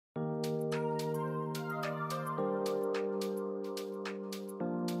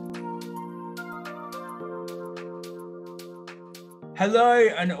Hello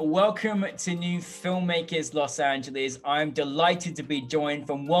and welcome to New Filmmakers Los Angeles. I'm delighted to be joined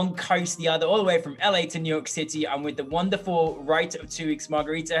from one coast to the other, all the way from LA to New York City. I'm with the wonderful writer of 2 Weeks,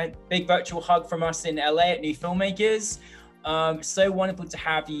 Margarita. Big virtual hug from us in LA at New Filmmakers. So wonderful to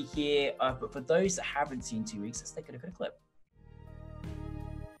have you here. But for those that haven't seen 2 Weeks, let's take a look at a clip.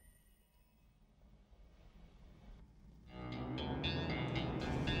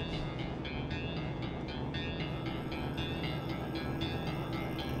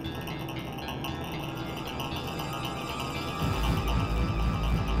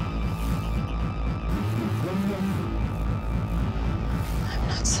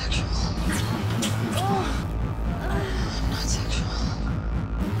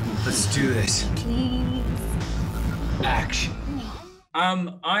 Let's do this. Please. Action.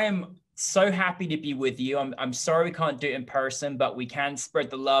 I am so happy to be with you. I'm sorry we can't do it in person, but we can spread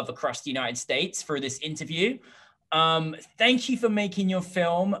the love across the United States for this interview. Thank you for making your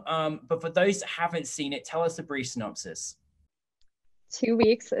film. But for those that haven't seen it, tell us a brief synopsis. 2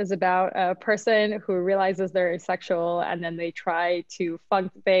 Weeks is about a person who realizes they're asexual, and then they try to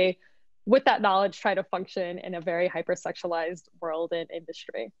with that knowledge, try to function in a very hypersexualized world and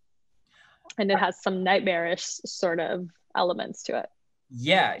industry. And it has some nightmarish sort of elements to it.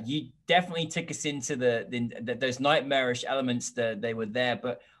 Yeah, you definitely took us into those nightmarish elements that they were there.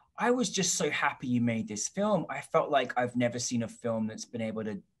 But I was just so happy you made this film. I felt like I've never seen a film that's been able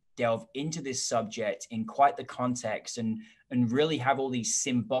to delve into this subject in quite the context and really have all these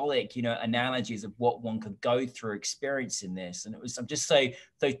symbolic, analogies of what one could go through experiencing this. And I'm just so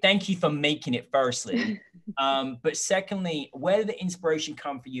thank you for making it firstly. But secondly, where did the inspiration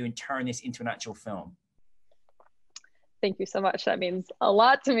come for you and turn this into an actual film? Thank you so much. That means a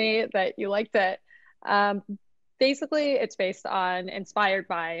lot to me that you liked it. Basically, it's inspired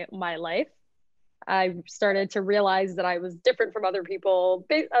by my life. I started to realize that I was different from other people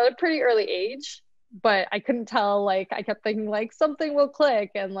at a pretty early age, but I couldn't tell. I kept thinking something will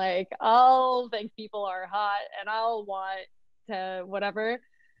click, and I'll think people are hot and I'll want to whatever.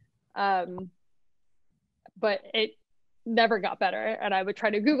 But it never got better. And I would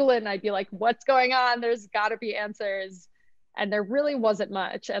try to Google it and I'd be like, what's going on? There's gotta be answers. And there really wasn't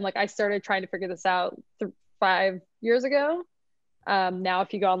much. And I started trying to figure this out 5 years ago. Now,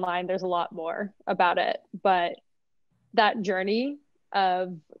 if you go online, there's a lot more about it. But that journey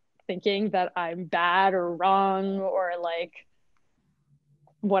of thinking that I'm bad or wrong or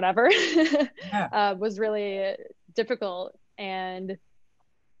whatever was really difficult. And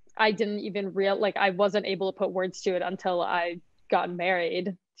I didn't even I wasn't able to put words to it until I got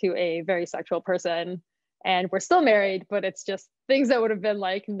married to a very sexual person. And we're still married, but it's just things that would have been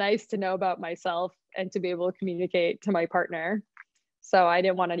nice to know about myself and to be able to communicate to my partner. So I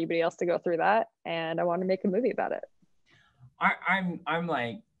didn't want anybody else to go through that, and I wanted to make a movie about it.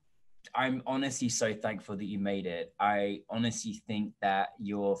 I'm honestly so thankful that you made it. I honestly think that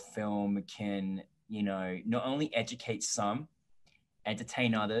your film can, not only educate some,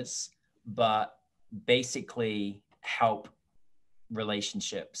 entertain others, but basically help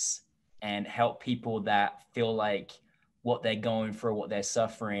relationships and help people that feel like what they're going through, what they're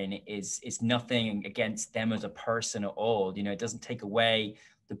suffering is nothing against them as a person at all. It doesn't take away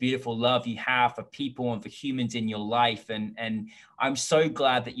the beautiful love you have for people and for humans in your life. And I'm so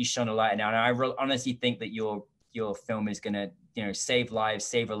glad that you shone a light now. And I honestly think that your film is going to, save lives,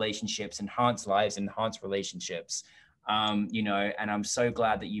 save relationships, enhance lives, enhance relationships. And I'm so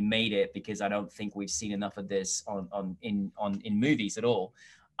glad that you made it, because I don't think we've seen enough of this in movies at all.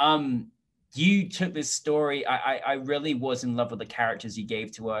 You took this story. I really was in love with the characters you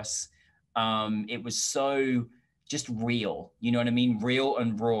gave to us. It was so just real, you know what I mean? Real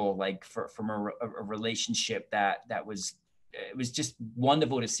and raw, from a relationship that was, it was just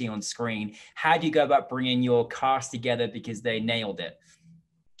wonderful to see on screen. How do you go about bringing your cast together, because they nailed it?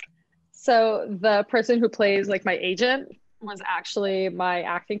 So the person who plays my agent was actually my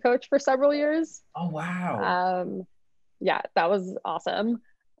acting coach for several years. Oh, wow. Yeah, that was awesome.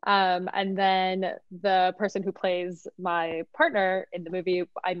 And then the person who plays my partner in the movie,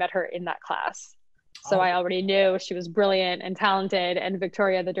 I met her in that class. So I already knew she was brilliant and talented. And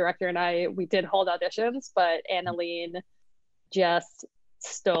Victoria, the director, and we did hold auditions, but Annalene just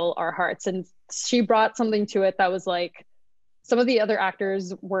stole our hearts. And she brought something to it that was some of the other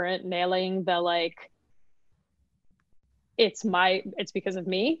actors weren't nailing the it's because of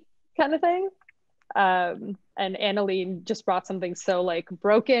me kind of thing. And Annalene just brought something so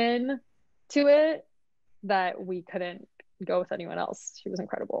broken to it that we couldn't go with anyone else. She was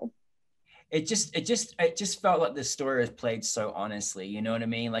incredible. it just felt like the story was played so honestly, you know what I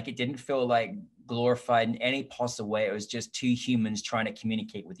mean? Like it didn't feel like glorified in any possible way. It was just two humans trying to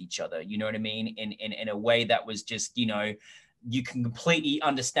communicate with each other, you know what I mean? In a way that was just, you know, you can completely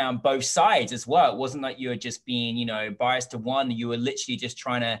understand both sides as well. It wasn't like you were just being, you know, biased to one. You were literally just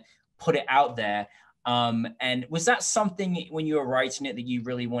trying to put it out there. And was that something when you were writing it that you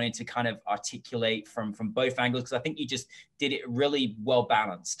really wanted to kind of articulate from both angles? Because I think you just did it really well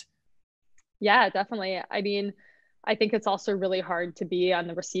balanced. Yeah, definitely. I mean, I think it's also really hard to be on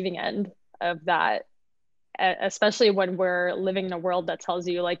the receiving end of that, especially when we're living in a world that tells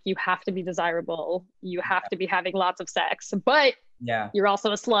you like you have to be desirable, you have to be having lots of sex, but Yeah. you're also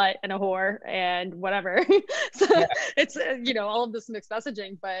a slut and a whore and whatever. So Yeah. it's, you know, all of this mixed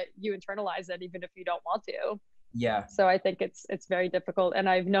messaging, but you internalize it even if you don't want to. Yeah. So I think it's very difficult. And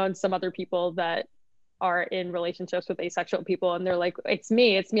I've known some other people that are in relationships with asexual people and they're like, it's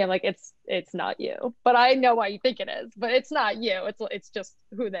me. I'm like, it's not you, but I know why you think it is, but it's not you. It's just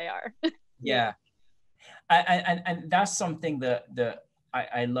who they are. Yeah. And that's something that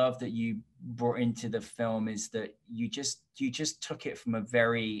I love that you brought into the film, is that you just took it from a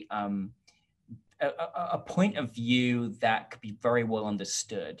very a point of view that could be very well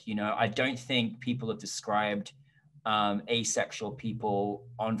understood. You know, I don't think people have described asexual people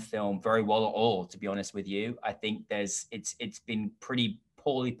on film very well at all, to be honest with you. I think it's been pretty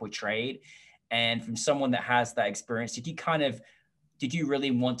poorly portrayed. And from someone that has that experience, did you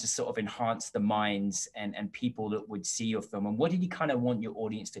really want to sort of enhance the minds and people that would see your film? And what did you kind of want your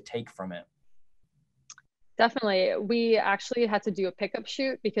audience to take from it? Definitely. We actually had to do a pickup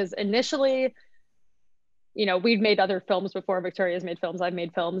shoot because initially, you know, we'd made other films before. Victoria's made films, I've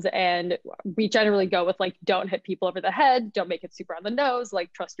made films, and we generally go with like, don't hit people over the head, don't make it super on the nose,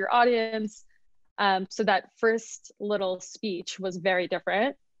 like trust your audience. So that first little speech was very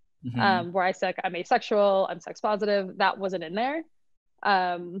different, where I said I'm asexual, I'm sex positive. That wasn't in there.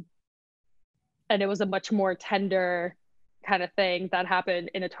 And it was a much more tender kind of thing that happened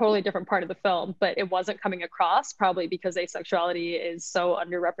in a totally different part of the film, but it wasn't coming across, probably because asexuality is so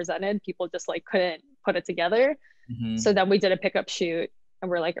underrepresented. People just like couldn't put it together. So then we did a pickup shoot and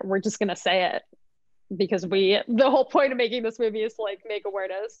we're like, we're just gonna say it, because the whole point of making this movie is to like make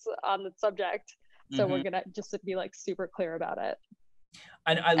awareness on the subject. So we're gonna just be like super clear about it.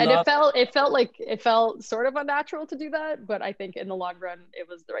 And it felt sort of unnatural to do that, but I think in the long run it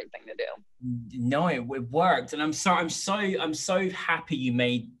was the right thing to do. No, it worked, and I'm so happy you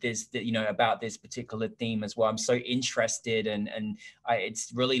made this, you know, about this particular theme as well. I'm so interested, and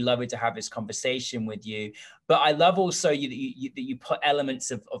it's really lovely to have this conversation with you. But I love also that you put elements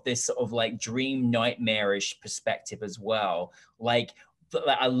of this sort of like dream nightmarish perspective as well. Like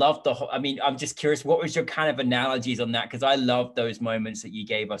I love the whole, I mean, I'm just curious, what was your kind of analogies on that? Because I love those moments that you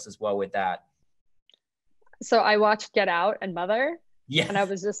gave us as well with that. So I watched Get Out and Mother. Yeah. And I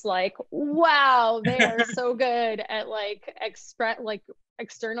was just like, wow, they are so good at like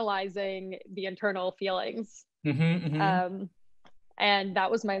externalizing the internal feelings. And that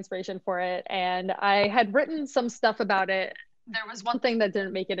was my inspiration for it. And I had written some stuff about it. There was one thing that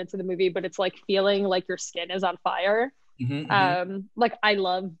didn't make it into the movie, but it's like feeling like your skin is on fire. Like I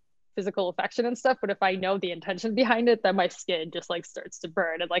love physical affection and stuff, but if I know the intention behind it, then my skin just like starts to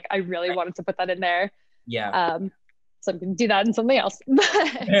burn. And like I really wanted to put that in there. Yeah. So I'm gonna do that in something else.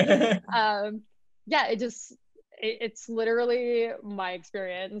 Yeah, it's literally my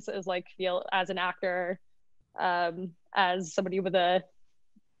experience is like feel as an actor, as somebody with a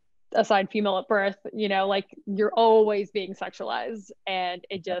assigned female at birth, you know, like you're always being sexualized, and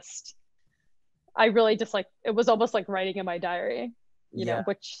I really just like, it was almost like writing in my diary, you know,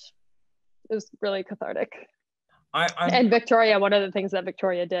 which is really cathartic. And Victoria, one of the things that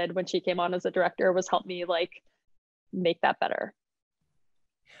Victoria did when she came on as a director was help me like make that better.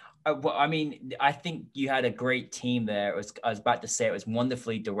 Well, I mean, I think you had a great team there. I was about to say it was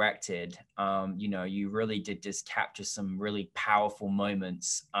wonderfully directed. You know, you really did just capture some really powerful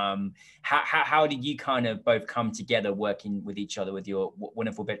moments. How did you kind of both come together working with each other with your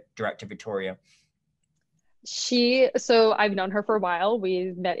wonderful director, Victoria? So I've known her for a while.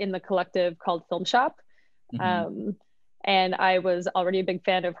 We met in the collective called Film Shop. And I was already a big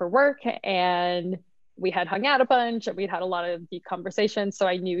fan of her work, and we had hung out a bunch and we'd had a lot of deep conversations. So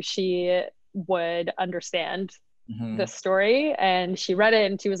I knew she would understand the story, and she read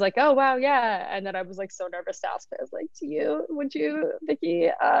it and she was like, oh, wow. Yeah. And then I was like, so nervous to ask her. I was like, would you, Vicky,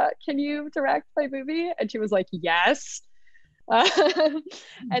 can you direct my movie? And she was like, yes.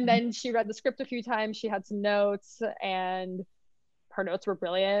 And then she read the script a few times. She had some notes, and her notes were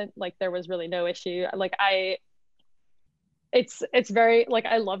brilliant. Like there was really no issue. Like it's very like,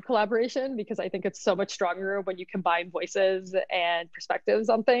 I love collaboration because I think it's so much stronger when you combine voices and perspectives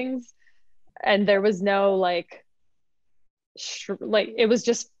on things. And there was no like like it was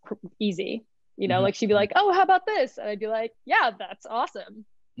just easy, you know, Mhm. like she'd be like, oh, how about this, and I'd be like, yeah, that's awesome.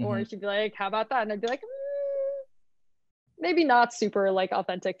 Or Mhm. she'd be like, how about that, and I'd be like, maybe not super like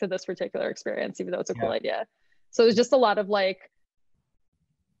authentic to this particular experience, even though it's a cool Yeah. idea. So it was just a lot of like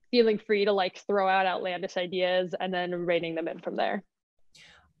feeling free to like throw out outlandish ideas and then rating them in from there.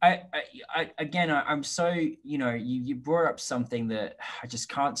 I'm so, you brought up something that I just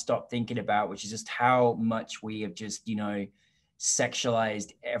can't stop thinking about, which is just how much we have just,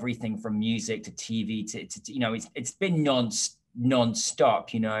 sexualized everything from music to TV it's been non-stop,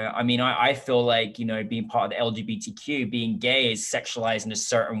 I mean, I feel like, being part of the LGBTQ, being gay is sexualized in a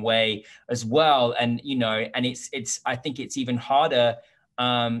certain way as well. And, and I think it's even harder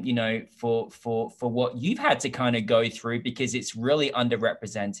for what you've had to kind of go through because it's really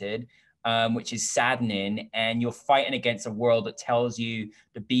underrepresented, which is saddening. And you're fighting against a world that tells you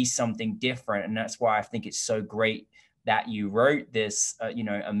to be something different. And that's why I think it's so great that you wrote this,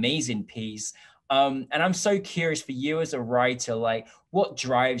 amazing piece. And I'm so curious for you as a writer, like what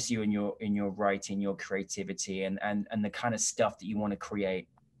drives you in your writing, your creativity, and the kind of stuff that you want to create.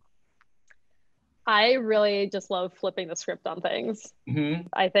 I really just love flipping the script on things. Mm-hmm.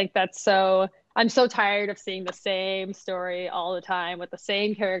 I think I'm so tired of seeing the same story all the time with the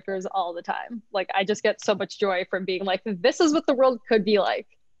same characters all the time. Like, I just get so much joy from being like, this is what the world could be like.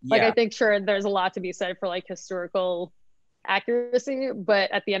 Like, I Yeah. think, sure, there's a lot to be said for like historical accuracy,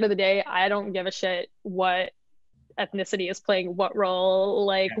 but at the end of the day, I don't give a shit what ethnicity is playing what role,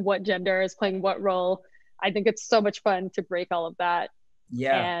 like what gender is playing what role. I think it's so much fun to break all of that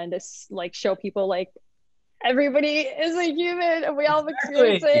Yeah. and it's like show people like everybody is a human and we all have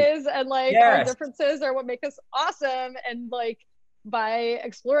Exactly. experiences and like our Yes. differences are what make us awesome. And like by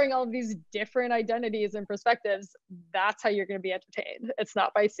exploring all of these different identities and perspectives, that's how you're going to be entertained. It's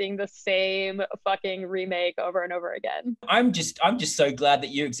not by seeing the same fucking remake over and over again. I'm just so glad that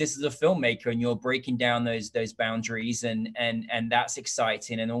you exist as a filmmaker and you're breaking down those boundaries, and that's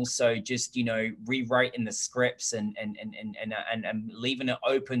exciting. And also just, rewriting the scripts and leaving it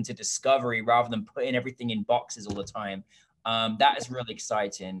open to discovery rather than putting everything in boxes all the time. That is really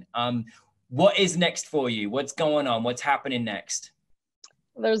exciting. What is next for you? What's going on? What's happening next?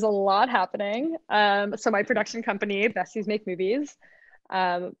 There's a lot happening. So my production company, Besties Make Movies,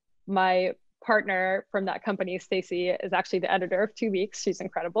 my partner from that company, Stacy, is actually the editor of 2 Weeks. She's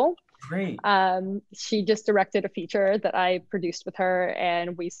incredible. Great. She just directed a feature that I produced with her,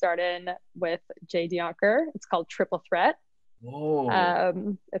 and we started with Jay Dionker. It's called Triple Threat.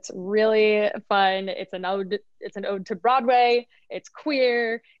 Whoa. It's really fun. It's an ode to Broadway. It's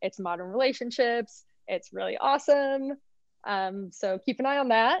queer. It's modern relationships. It's really awesome. So keep an eye on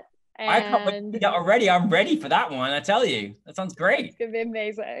that. I can't wait to see that already. I'm ready for that one. I tell you, that sounds great. It's gonna be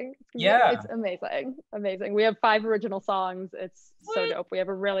amazing. Yeah. It's amazing. We have 5 original songs. It's so dope. We have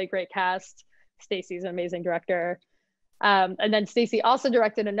a really great cast. Stacy's an amazing director. And then Stacy also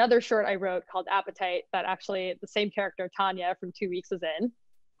directed another short I wrote called Appetite that actually the same character, Tanya from 2 Weeks, is in.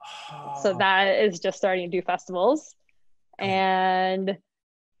 So that is just starting to do festivals. And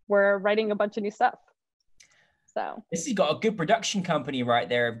we're writing a bunch of new stuff. So this has got a good production company right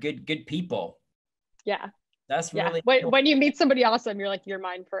there of good people. Yeah. That's really cool. When you meet somebody awesome, you're like, you're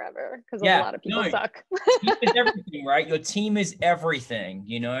mine forever, because a lot of people suck. Team is everything, right? Your team is everything,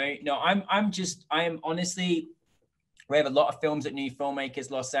 No, I am honestly, we have a lot of films at New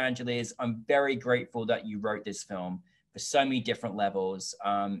Filmmakers Los Angeles. I'm very grateful that you wrote this film for so many different levels.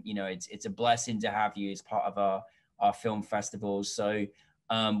 It's a blessing to have you as part of our film festivals. So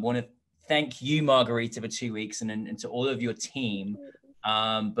want to thank you, Margarita, for 2 weeks and to all of your team.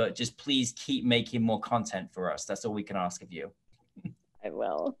 But just please keep making more content for us. That's all we can ask of you. I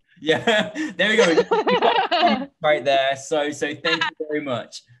will. Yeah, there we go. Right there. So thank you very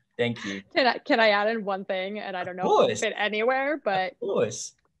much. Thank you. Can I add in one thing? And I don't know if it'll fit anywhere, but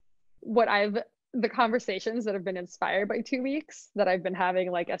the conversations that have been inspired by 2 weeks that I've been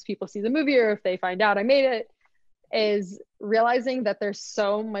having, like as people see the movie or if they find out I made it, is realizing that there's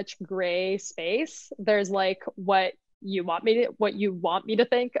so much gray space. There's like what you want me to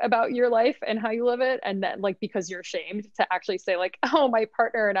think about your life and how you live it, and then like because you're ashamed to actually say like, oh, my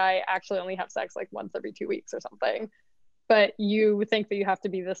partner and I actually only have sex like once every 2 weeks or something, but you think that you have to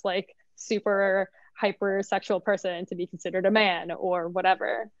be this like super hypersexual person to be considered a man or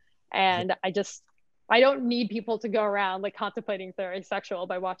whatever. And I don't need people to go around like contemplating if they're asexual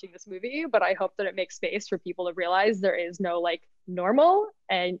by watching this movie, but I hope that it makes space for people to realize there is no like normal,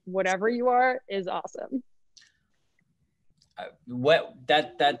 and whatever you are is awesome.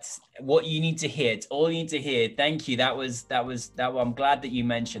 That's what you need to hear. It's all you need to hear. Thank you. That was I'm glad that you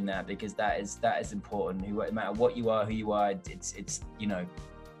mentioned that, because that is important. No matter what you are, who you are, it's you know,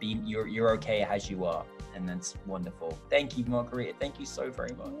 you're okay as you are, and that's wonderful. Thank you, Margarita. Thank you so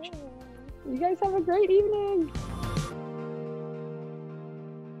very much. You guys have a great evening.